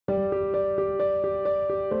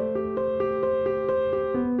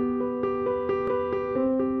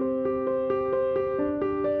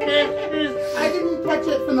I didn't catch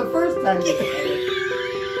it from the first time you said it.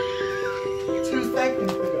 2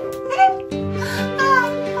 seconds ago.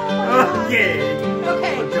 Okay.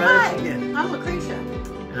 Okay. We'll try Hi. this again. I'm Lucretia.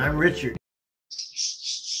 And I'm Richard.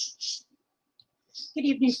 Good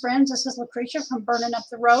evening, friends. This is Lucretia from Burning Up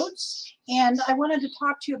the Roads. And I wanted to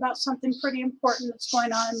talk to you about something pretty important that's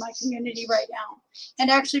going on in my community right now.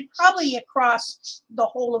 And actually probably across the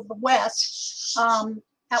whole of the West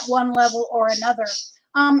at one level or another.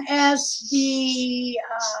 As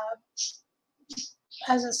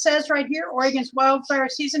it says right here, Oregon's wildfire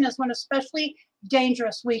season is one especially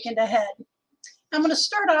dangerous weekend ahead. I'm going to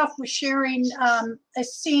start off with sharing a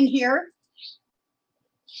scene here.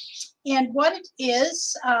 And what it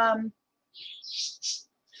is,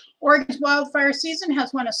 Oregon's wildfire season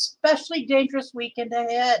has one especially dangerous weekend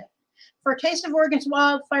ahead. For a taste of Oregon's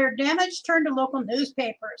wildfire damage, turn to local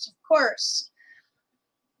newspapers, of course.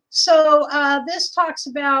 So this talks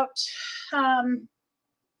about,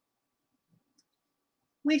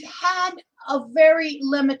 we've had a very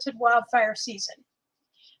limited wildfire season.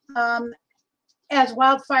 As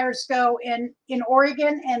wildfires go in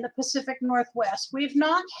Oregon and the Pacific Northwest. We've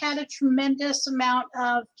not had a tremendous amount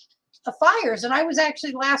of fires. And I was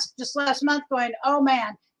actually just last month going, oh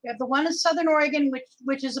man, we have the one in Southern Oregon,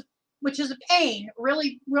 which is a pain,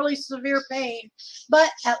 really, really severe pain.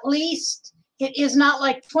 But at least it is not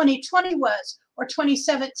like 2020 was or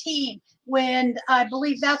 2017, when I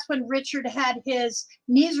believe that's when Richard had his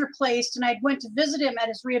knees replaced, and I went to visit him at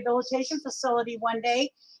his rehabilitation facility one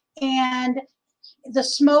day, and the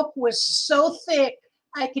smoke was so thick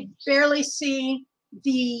I could barely see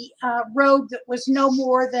the road that was no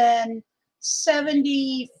more than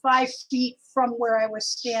 75 feet from where I was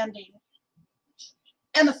standing.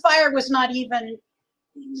 And the fire was not even,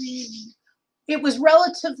 it was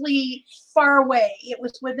relatively far away. It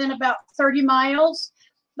was within about 30 miles,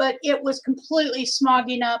 but it was completely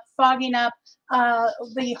fogging up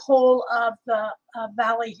the whole of the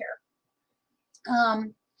valley here.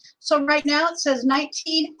 So right now it says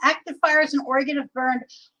 19 active fires in Oregon have burned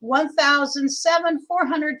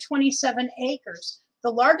 1,427 acres. The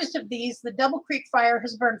largest of these, the Double Creek Fire,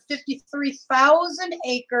 has burned 53,000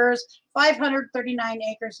 acres, 539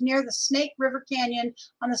 acres, near the Snake River Canyon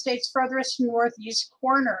on the state's furthest northeast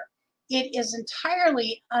corner. It is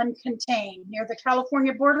entirely uncontained. Near the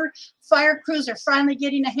California border, fire crews are finally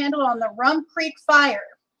getting a handle on the Rum Creek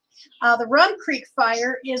Fire. The Rum Creek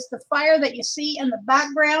Fire is the fire that you see in the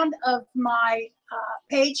background of my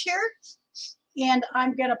page here. And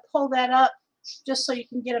I'm going to pull that up just so you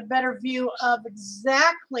can get a better view of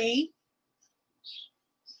exactly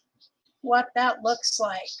what that looks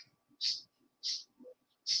like.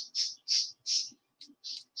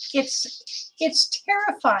 It's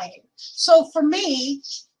terrifying. So for me,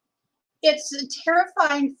 it's a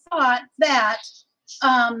terrifying thought that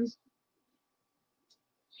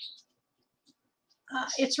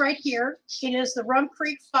it's right here. It is the Rum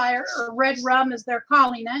Creek Fire, or Red Rum as they're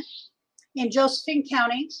calling it, in Josephine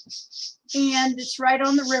County. And it's right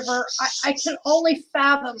on the river. I can only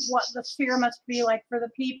fathom what the fear must be like for the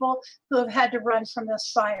people who have had to run from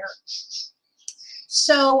this fire.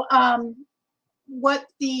 So what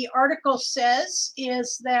the article says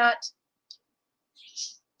is that,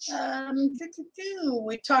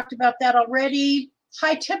 we talked about that already.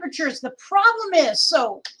 High temperatures. The problem is,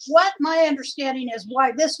 so what my understanding is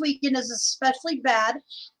why this weekend is especially bad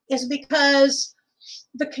is because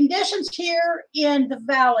the conditions here in the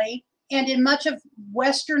valley and in much of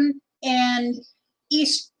western and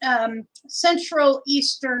central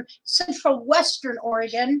western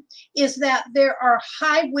Oregon is that there are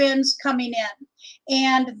high winds coming in,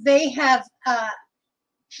 and they have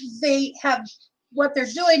what they're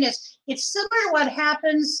doing is, it's similar to what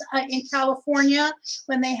happens in California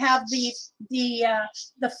when they have the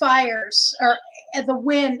fires, or the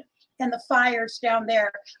wind and the fires down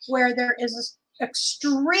there, where there is this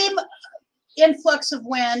extreme influx of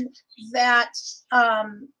wind that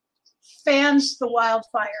fans the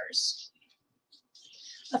wildfires.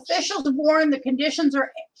 Officials warn the conditions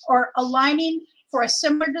are aligning for a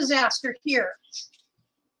similar disaster here.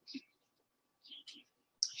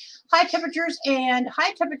 High temperatures and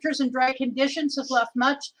dry conditions have left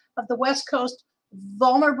much of the West Coast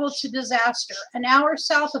vulnerable to disaster. An hour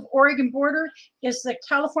south of Oregon border is the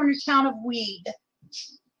California town of Weed.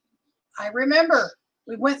 I remember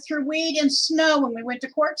we went through Weed and snow when we went to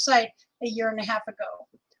Quartzsite a year and a half ago.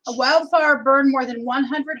 A wildfire burned more than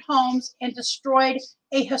 100 homes and destroyed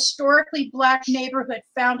a historically Black neighborhood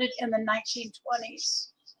founded in the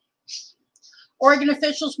 1920s. Oregon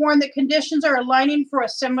officials warn that conditions are aligning for a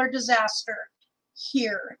similar disaster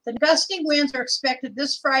here. The gusty winds are expected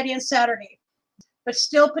this Friday and Saturday, but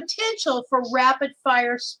still potential for rapid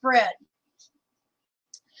fire spread.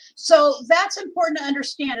 So that's important to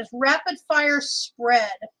understand, is rapid fire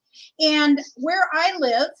spread. And where I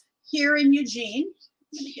live here in Eugene,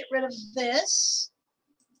 let me get rid of this.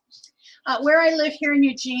 Where I live here in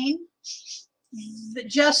Eugene,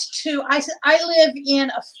 I live in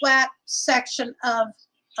a flat section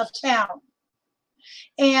of town.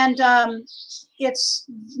 And it's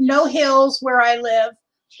no hills where I live,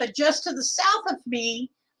 but just to the south of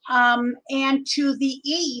me and to the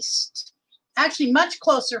east, actually much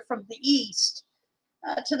closer from the east,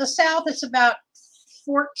 to the south it's about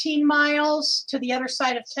 14 miles to the other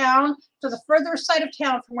side of town. So the further side of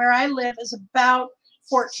town from where I live is about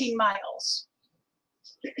 14 miles.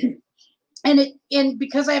 And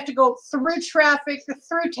because I have to go through traffic,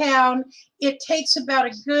 through town, it takes about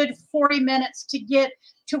a good 40 minutes to get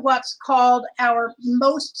to what's called our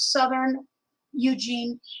most southern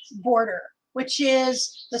Eugene border, which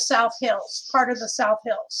is the South Hills, part of the South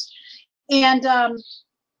Hills. And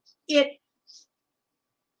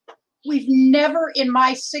we've never in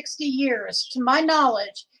my 60 years, to my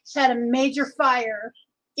knowledge, had a major fire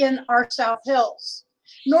in our South Hills,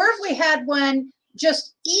 nor have we had one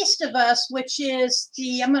just east of us, which is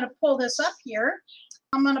I'm going to pull this up here.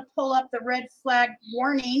 I'm going to pull up the red flag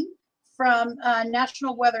warning from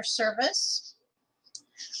National Weather Service.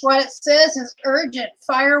 What it says is urgent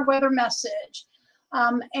fire weather message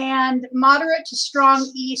and moderate to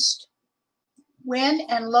strong east wind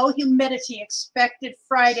and low humidity expected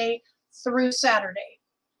Friday through Saturday.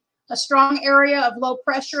 A strong area of low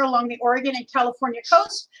pressure along the Oregon and California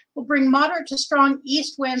coast will bring moderate to strong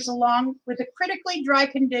east winds along with the critically dry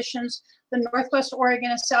conditions the Northwest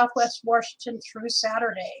Oregon and Southwest Washington through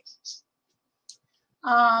Saturday.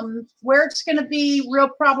 Where it's going to be real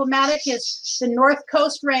problematic is the North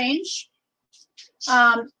Coast Range,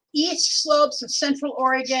 east slopes of Central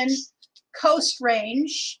Oregon Coast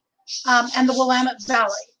Range, and the Willamette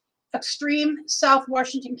Valley. Extreme South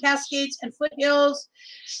Washington Cascades and foothills.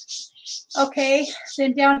 Okay,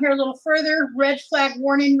 then down here a little further, red flag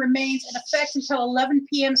warning remains in effect until 11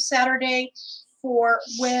 p.m. Saturday for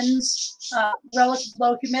winds, relative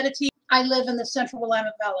low humidity. I live in the central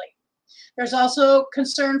Willamette Valley. There's also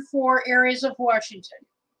concern for areas of Washington.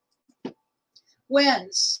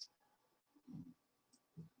 Winds,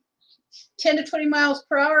 10 to 20 miles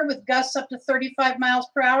per hour with gusts up to 35 miles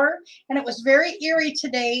per hour. And it was very eerie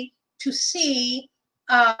today to see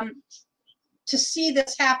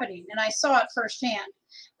this happening, and I saw it firsthand.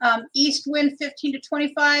 East wind 15 to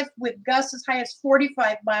 25 with gusts as high as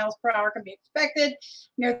 45 miles per hour can be expected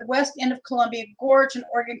near the west end of Columbia Gorge and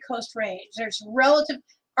Oregon Coast Range.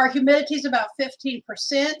 Our humidity is about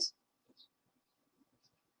 15%.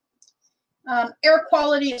 Air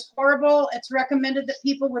quality is horrible. It's recommended that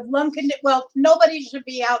people with lung condition, well, nobody should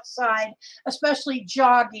be outside, especially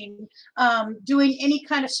jogging, doing any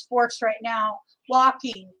kind of sports right now,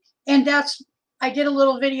 walking. And I did a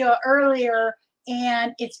little video earlier,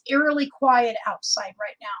 and it's eerily quiet outside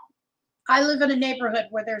right now. I live in a neighborhood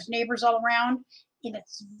where there's neighbors all around, and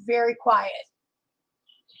it's very quiet.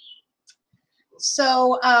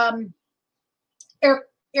 So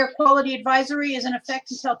air quality advisory is in effect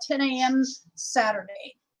until 10 a.m.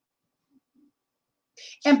 Saturday.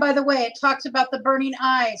 And by the way, it talks about the burning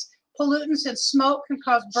eyes. Pollutants and smoke can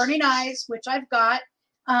cause burning eyes, which I've got,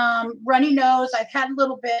 runny nose, I've had a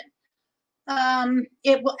little bit.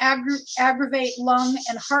 It will aggravate lung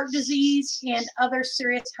and heart disease and other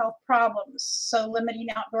serious health problems. So limiting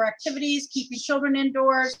outdoor activities, keeping children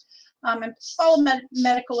indoors, and follow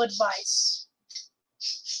medical advice.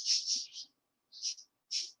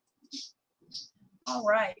 All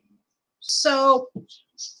right. So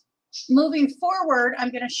moving forward, I'm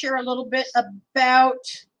going to share a little bit about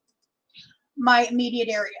my immediate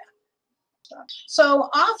area. So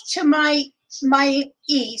off to my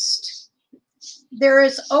east, there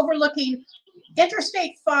is overlooking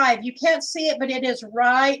Interstate 5. You can't see it, but it is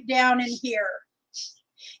right down in here.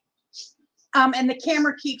 And the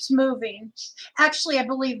camera keeps moving. Actually, I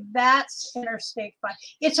believe that's Interstate 5.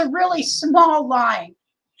 It's a really small line.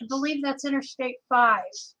 I believe that's Interstate 5.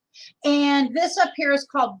 And this up here is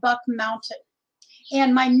called Buck Mountain.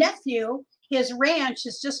 And my nephew, his ranch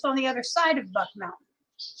is just on the other side of Buck Mountain.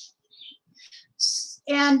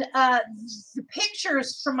 And the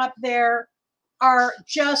pictures from up there are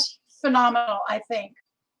just phenomenal, I think.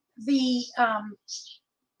 The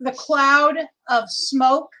cloud of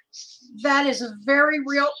smoke, that is a very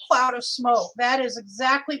real cloud of smoke. That is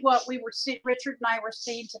exactly what we were seeing, Richard and I were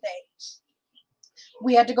seeing today.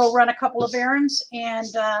 We had to go run a couple of errands, and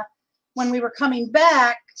when we were coming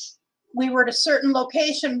back, we were at a certain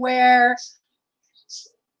location where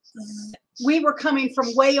we were coming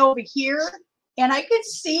from way over here, and I could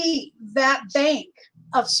see that bank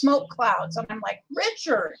of smoke clouds. And I'm like,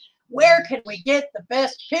 Richard, where can we get the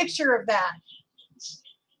best picture of that?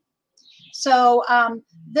 So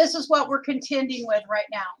this is what we're contending with right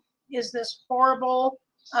now, is this horrible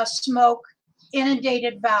smoke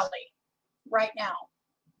inundated valley right now.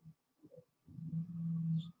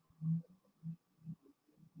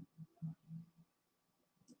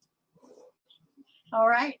 All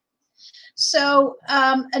right. So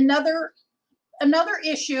another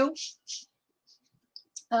issue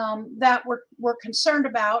that we're concerned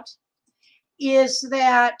about is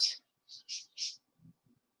that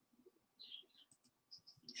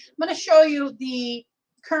I'm going to show you the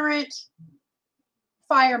current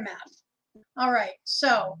fire map. All right.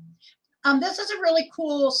 So this is a really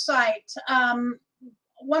cool site.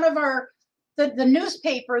 One of the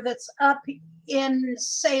newspaper that's up in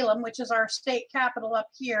Salem, which is our state capital up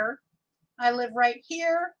here. I live right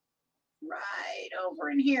here, right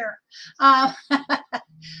over in here.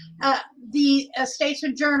 The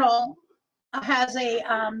Statesman Journal has a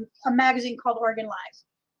magazine called Oregon Live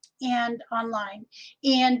and online,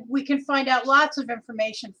 and we can find out lots of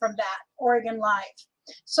information from that, Oregon Live.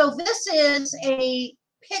 So this is a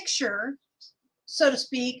picture, so to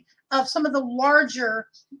speak, of some of the larger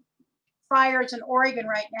fires in Oregon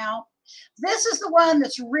right now. This is the one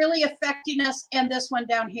that's really affecting us, and this one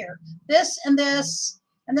down here. This, and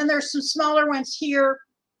then there's some smaller ones here,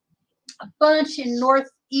 a bunch in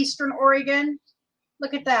northeastern Oregon.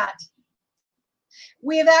 Look at that.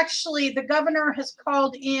 We have actually, the governor has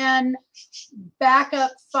called in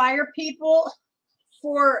backup fire people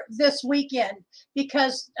for this weekend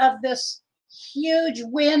because of this huge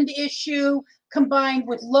wind issue combined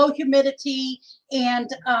with low humidity and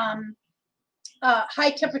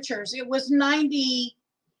high temperatures. It was 90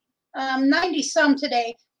 some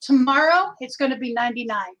today. Tomorrow it's going to be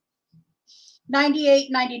 99,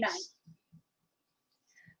 98, 99.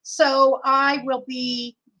 So I will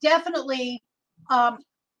be definitely,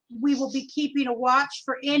 we will be keeping a watch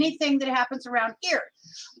for anything that happens around here.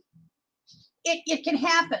 It can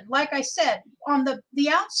happen. Like I said, on the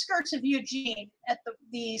outskirts of Eugene, at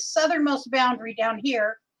the southernmost boundary down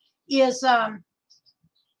here, is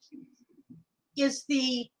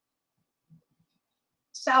the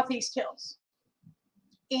Southeast Hills.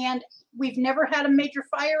 And we've never had a major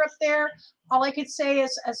fire up there. All I could say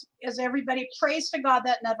is, as everybody prays to God,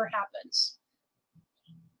 that never happens.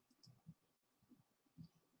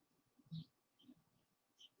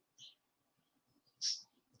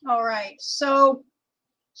 All right, so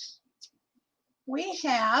we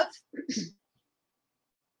have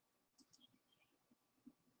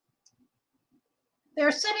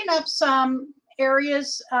they're setting up some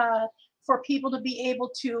areas for people to be able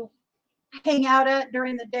to hang out at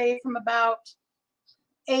during the day from about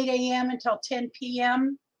 8 a.m. until 10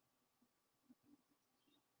 p.m.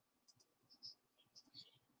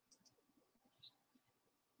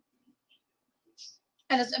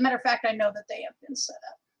 And as a matter of fact, I know that they have been set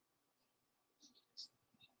up.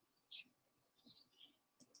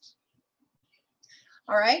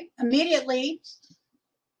 All right, immediately.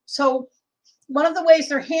 So one of the ways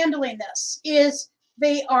they're handling this is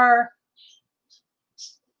they are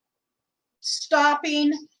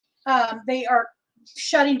stopping, they are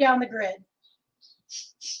shutting down the grid.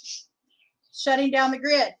 Shutting down the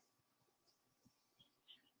grid.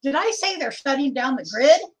 Did I say they're shutting down the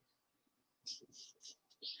grid?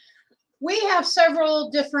 We have several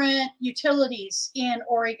different utilities in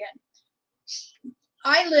Oregon.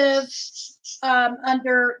 I live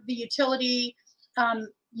under the utility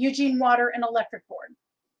Eugene Water and Electric Board.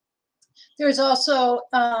 There's also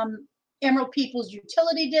Emerald Peoples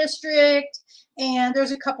Utility District, and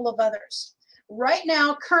there's a couple of others. Right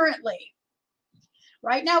now, currently,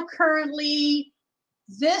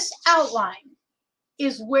 this outline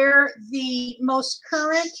is where the most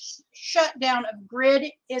current shutdown of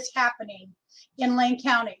grid is happening in Lane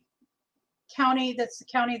County. That's the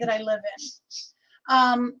county that I live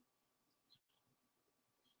in.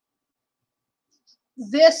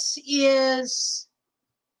 This is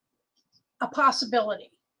a possibility.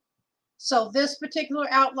 So this particular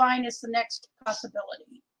outline is the next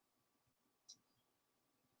possibility.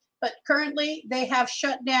 But currently they have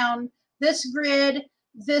shut down this grid.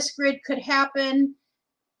 This grid could happen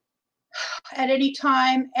at any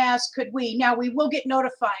time, as could we. Now we will get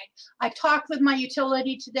notified. I talked with my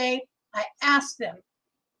utility today. I asked them,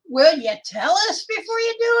 will you tell us before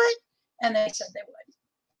you do it? And they said they would.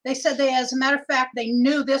 They said as a matter of fact, they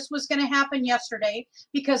knew this was going to happen yesterday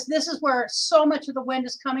because this is where so much of the wind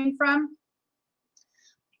is coming from.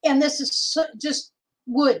 And this is just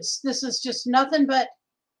woods. This is just nothing but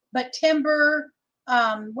timber.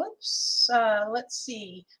 Let's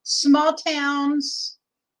see, small towns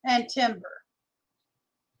and timber.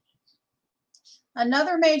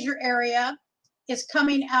 Another major area is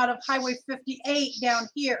coming out of Highway 58 down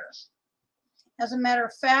here. As a matter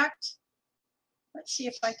of fact, let's see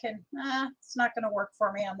if I can, it's not going to work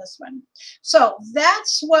for me on this one. So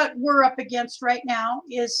that's what we're up against right now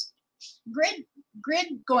is grid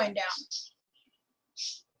going down.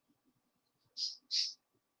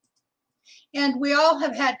 And we all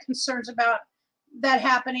have had concerns about that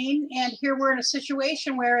happening. And here we're in a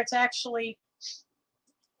situation where it's actually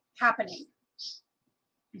happening.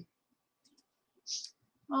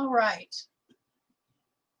 All right.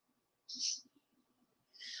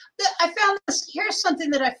 I found this, here's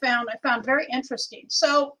something that I found very interesting.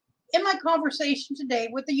 So in my conversation today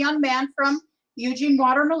with a young man from Eugene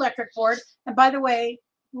Water and Electric Board, and by the way,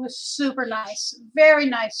 he was super nice, very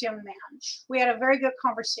nice young man. We had a very good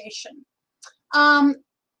conversation.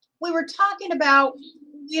 We were talking about,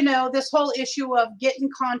 you know, this whole issue of getting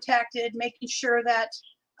contacted, making sure that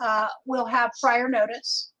we'll have prior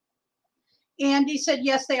notice. And he said,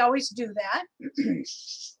 yes, they always do that.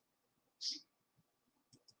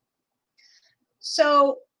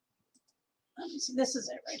 So this is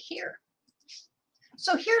it right here.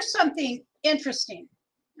 So here's something interesting.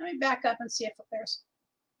 Let me back up and see if there's.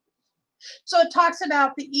 So it talks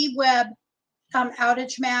about the eWeb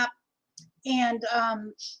outage map. And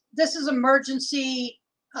this is emergency,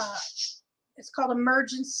 it's called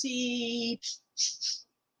emergencies.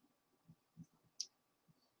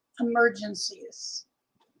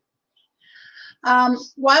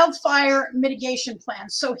 Wildfire mitigation plan.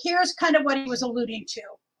 So here's kind of what he was alluding to.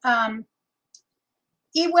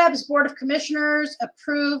 eWeb's Board of Commissioners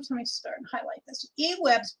approved, let me start and highlight this.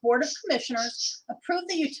 eWeb's Board of Commissioners approved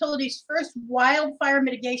the utility's first wildfire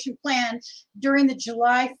mitigation plan during the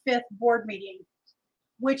July 5th board meeting,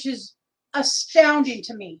 which is astounding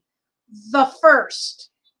to me. The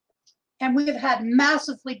first. And we have had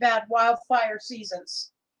massively bad wildfire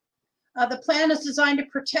seasons. The plan is designed to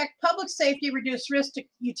protect public safety, reduce risk to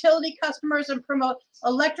utility customers, and promote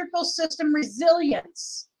electrical system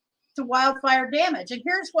resilience to wildfire damage. And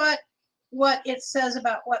here's what it says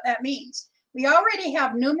about what that means. We already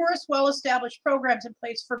have numerous well-established programs in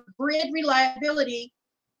place for grid reliability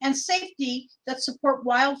and safety that support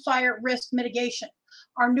wildfire risk mitigation.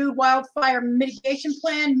 Our new wildfire mitigation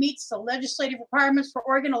plan meets the legislative requirements for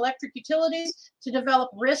Oregon electric utilities to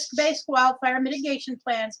develop risk-based wildfire mitigation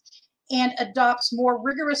plans and adopts more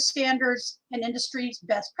rigorous standards and industry's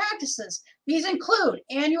best practices. These include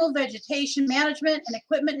annual vegetation management and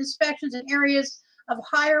equipment inspections in areas of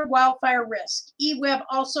higher wildfire risk. eWeb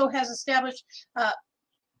also has established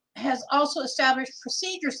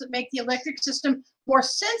procedures that make the electric system more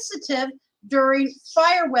sensitive during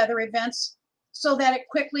fire weather events so that it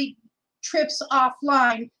quickly trips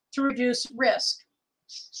offline to reduce risk.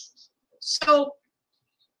 So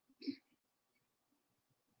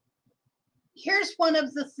here's one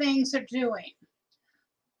of the things they're doing.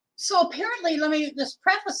 So apparently, let me just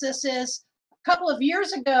preface this, is a couple of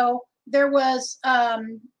years ago, there was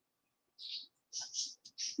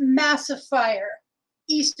massive fire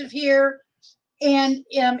east of here, and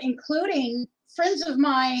including friends of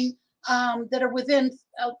mine that are within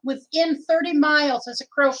 30 miles as a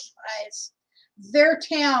crow flies. Their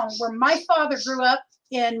town, where my father grew up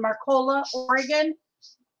in Marcola, Oregon,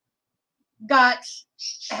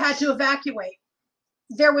 had to evacuate.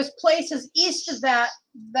 There was places east of that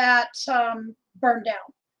burned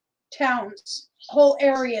down. Towns, whole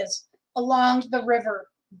areas along the river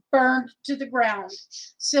burned to the ground,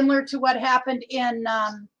 similar to what happened in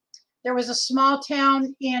there was a small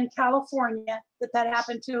town in California that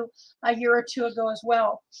happened to a year or two ago as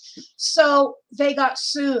well. So they got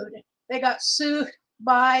sued. They got sued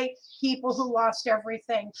by people who lost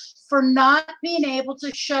everything for not being able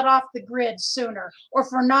to shut off the grid sooner, or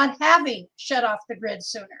for not having shut off the grid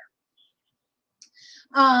sooner.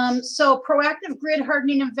 So proactive grid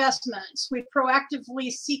hardening investments. We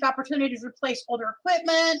proactively seek opportunities to replace older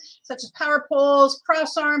equipment, such as power poles,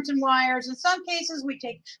 cross arms, and wires. In some cases, we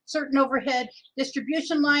take certain overhead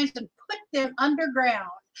distribution lines and put them underground.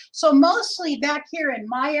 So mostly back here in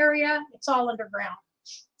my area, it's all underground.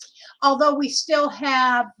 Although we still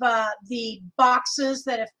have the boxes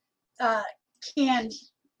that can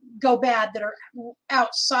go bad, that are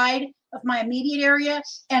outside of my immediate area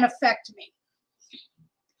and affect me.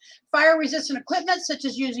 Fire-resistant equipment, such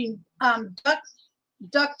as using duct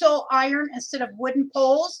ductile iron instead of wooden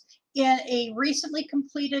poles in a recently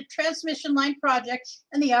completed transmission line project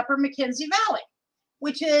in the Upper McKenzie Valley,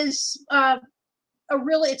 which is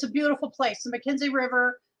it's a beautiful place. The McKenzie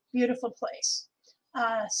River, beautiful place.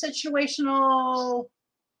 Situational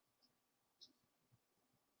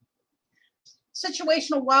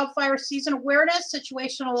wildfire season awareness.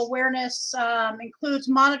 Situational awareness includes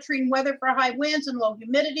monitoring weather for high winds and low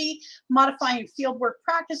humidity, modifying fieldwork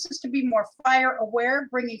practices to be more fire aware,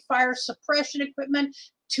 bringing fire suppression equipment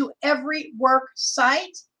to every work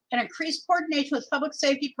site, and increased coordination with public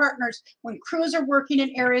safety partners when crews are working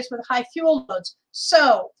in areas with high fuel loads.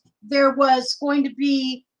 So there was going to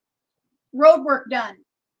be road work done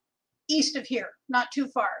east of here, not too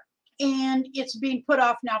far, and it's being put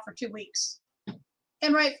off now for 2 weeks.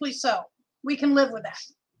 And rightfully so. We can live with that.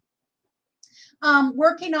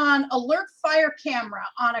 Working on alert fire camera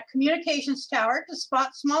on a communications tower to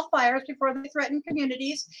spot small fires before they threaten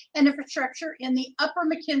communities and infrastructure in the Upper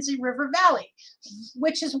McKenzie River Valley,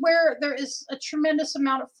 which is where there is a tremendous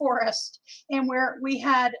amount of forest and where we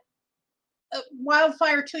had a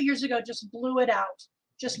wildfire 2 years ago, just blew it out,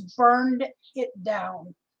 just burned it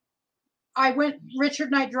down. Richard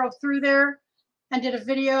and I drove through there and did a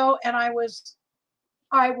video, and I was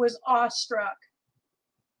awestruck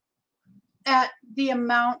at the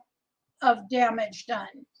amount of damage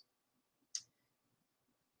done.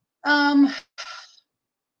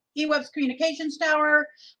 eWeb's communications tower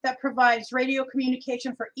that provides radio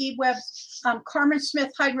communication for eWeb's Carmen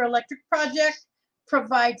Smith Hydroelectric Project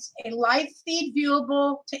provides a live feed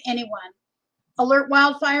viewable to anyone. Alert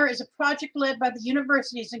Wildfire is a project led by the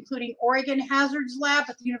universities, including Oregon Hazards Lab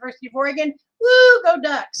at the University of Oregon. Woo, go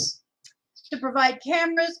Ducks! To provide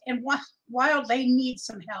cameras and they need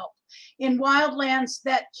some help in wildlands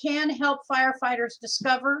that can help firefighters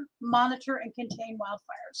discover, monitor, and contain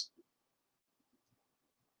wildfires.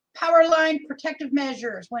 Power line protective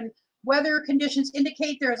measures. When weather conditions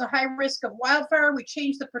indicate there is a high risk of wildfire, we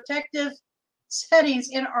change the protective settings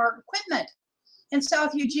in our equipment in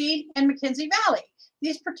South Eugene and McKenzie Valley.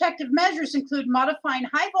 These protective measures include modifying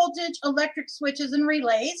high voltage electric switches and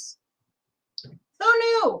relays. Who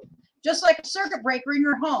knew? Just like a circuit breaker in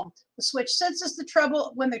your home, the switch senses the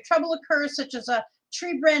trouble when the trouble occurs, such as a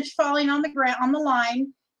tree branch falling on the ground on the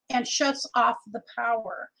line, and shuts off the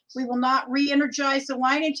power. We will not re-energize the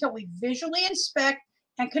line until we visually inspect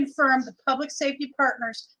and confirm the public safety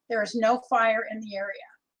partners there is no fire in the area.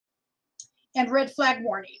 And red flag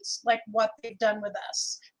warnings, like what they've done with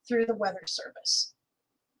us through the Weather Service.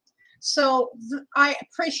 So I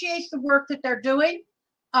appreciate the work that they're doing.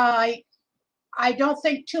 I don't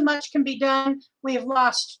think too much can be done. We have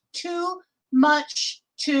lost too much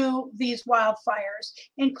to these wildfires,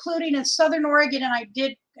 including in Southern Oregon, and I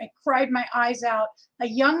cried my eyes out. A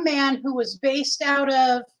young man who was based out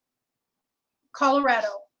of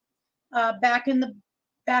Colorado back in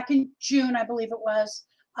June, I believe it was.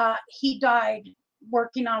 He died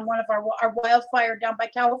working on one of our wildfire down by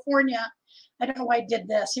California. I don't know why I did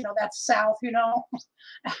this. You know, that's south, you know.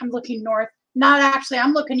 I'm looking north. Not actually,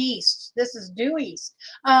 I'm looking east. This is due east.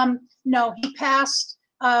 No, he passed.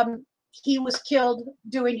 He was killed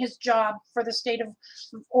doing his job for the state of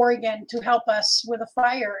Oregon to help us with a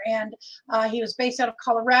fire. And he was based out of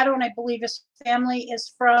Colorado, and I believe his family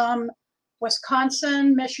is from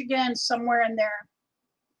Wisconsin, Michigan, somewhere in there.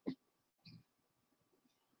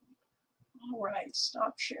 All right,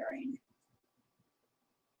 stop sharing.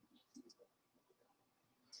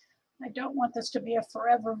 I don't want this to be a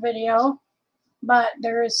forever video, but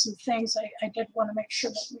there is some things I did want to make sure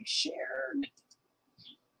that we shared.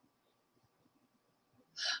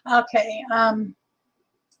 Okay.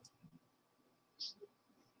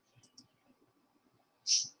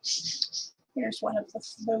 Here's one of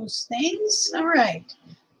those things. All right.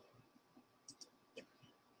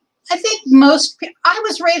 I think I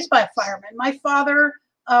was raised by a fireman. My father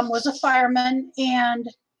was a fireman, and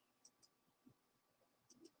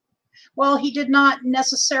while he did not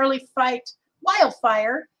necessarily fight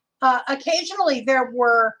wildfire, occasionally there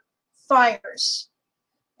were fires,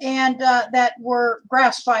 and that were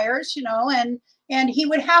grass fires, you know, and he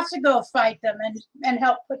would have to go fight them and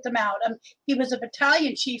help put them out. He was a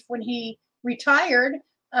battalion chief when he retired,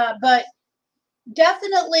 but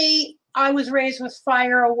definitely I was raised with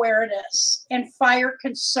fire awareness and fire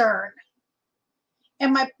concern.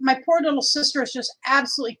 And my poor little sister is just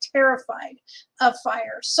absolutely terrified of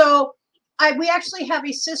fire. So we actually have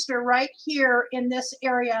a sister right here in this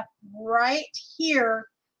area, right here,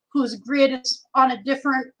 whose grid is on a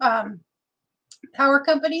different power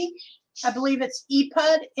company. I believe it's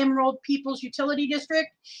EPUD, Emerald People's Utility District,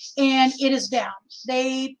 and it is down.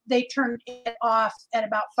 They turned it off at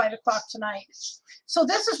about 5 o'clock tonight. So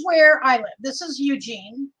this is where I live. This is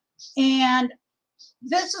Eugene, and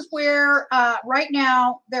this is where right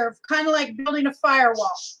now they're kind of like building a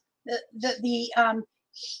firewall.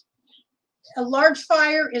 A large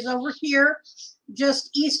fire is over here, just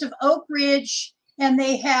east of Oak Ridge, and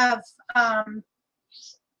they have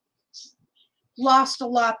lost a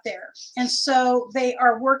lot there. And so they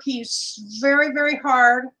are working very, very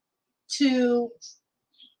hard to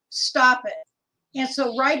stop it. And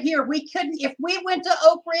so right here, we couldn't, if we went to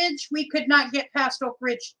Oak Ridge, we could not get past Oak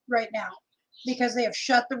Ridge right now because they have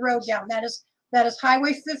shut the road down. That is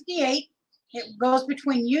Highway 58. It goes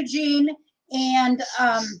between Eugene and,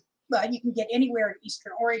 well, you can get anywhere in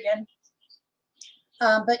Eastern Oregon.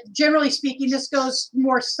 But generally speaking, this goes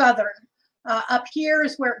more southern. Up here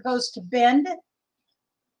is where it goes to Bend,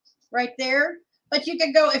 right there. But you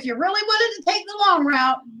could go, if you really wanted to take the long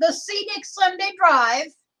route, the Scenic Sunday Drive,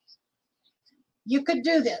 you could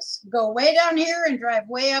do this. Go way down here and drive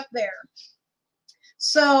way up there.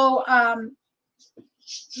 So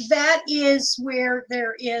that is where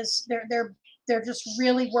they're just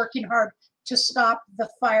really working hard to stop the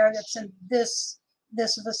fire that's in this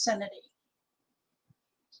vicinity.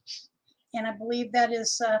 And I believe that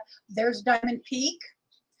is, there's Diamond Peak.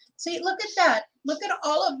 See, look at that. Look at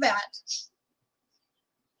all of that.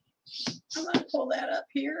 I'm going to pull that up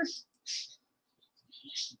here.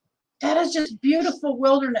 That is just beautiful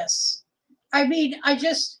wilderness. I mean, I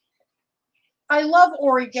love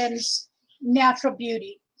Oregon's natural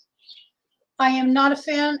beauty. I am not a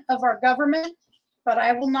fan of our government, but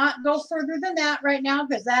I will not go further than that right now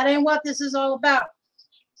because that ain't what this is all about.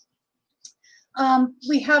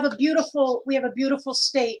 We have a beautiful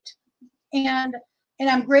state, and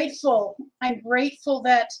I'm grateful. I'm grateful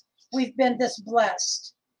that we've been this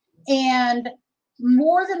blessed, and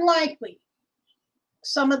more than likely,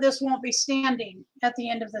 some of this won't be standing at the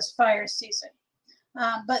end of this fire season.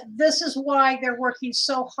 But this is why they're working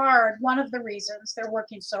so hard. One of the reasons they're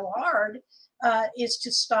working so hard is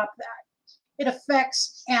to stop that. It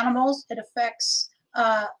affects animals. It affects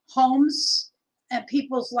homes and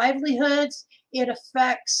people's livelihoods. It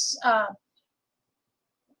affects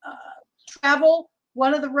travel.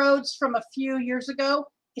 One of the roads from a few years ago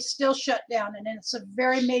is still shut down, and it's a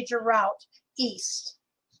very major route east.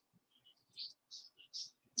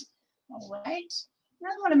 All right.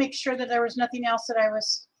 I want to make sure that there was nothing else that I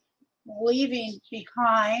was leaving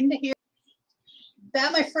behind here.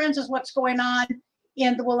 That, my friends, is what's going on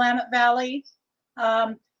in the Willamette Valley.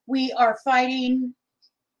 We are fighting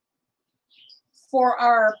for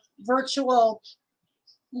our virtual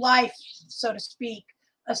life, so to speak,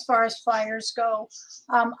 as far as fires go.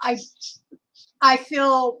 I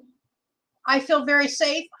feel very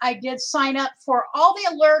safe. I did sign up for all the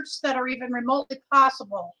alerts that are even remotely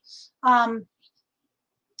possible.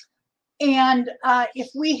 If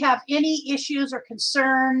we have any issues or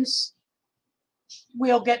concerns,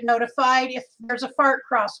 we'll get notified. If there's a fart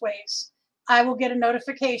crossways, I will get a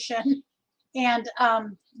notification, and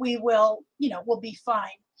we will, we'll be fine.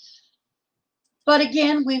 But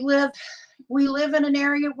again, we live in an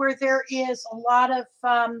area where there is a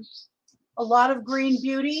lot of green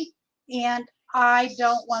beauty, and I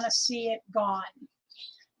don't want to see it gone.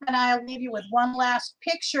 And I'll leave you with one last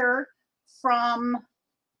picture from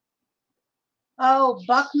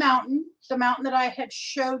Buck Mountain, the mountain that I had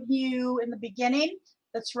showed you in the beginning,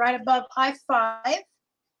 that's right above I-5.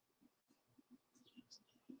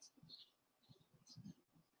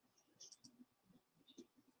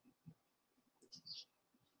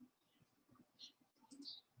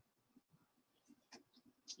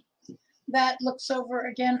 That looks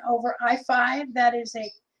over I-5. That is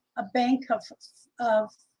a bank of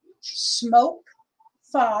smoke,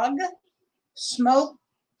 fog, smoke,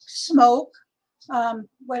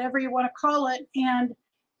 whatever you want to call it, and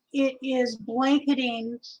it is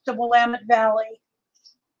blanketing the Willamette Valley.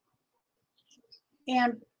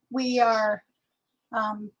 And we are,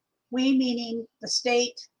 we meaning the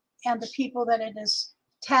state and the people that it is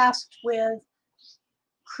tasked with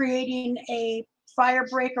creating a fire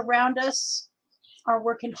break around us, are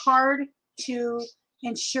working hard to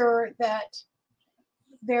ensure that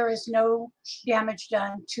there is no damage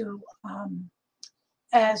done to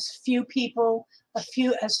as few people,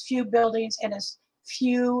 as few buildings, and as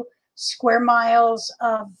few square miles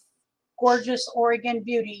of gorgeous Oregon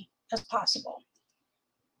beauty as possible.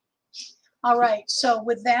 All right, so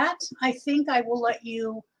with that, I think I will let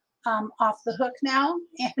you off the hook now.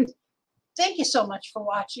 And thank you so much for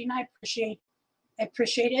watching. I appreciate I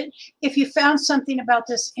appreciate it. If you found something about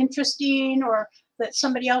this interesting or that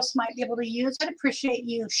somebody else might be able to use, I'd appreciate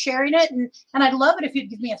you sharing it. And I'd love it if you'd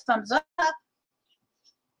give me a thumbs up.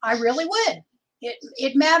 I really would.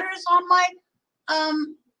 It matters on my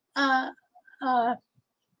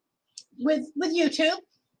with YouTube.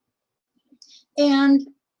 And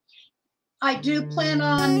I do plan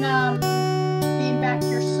on being back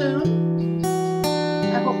here soon.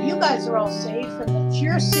 I hope you guys are all safe and that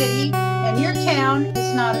your city and your town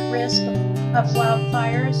is not at risk of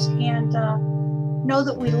wildfires. And know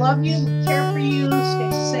that we love you, we care for you,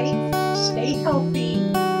 stay safe, stay healthy,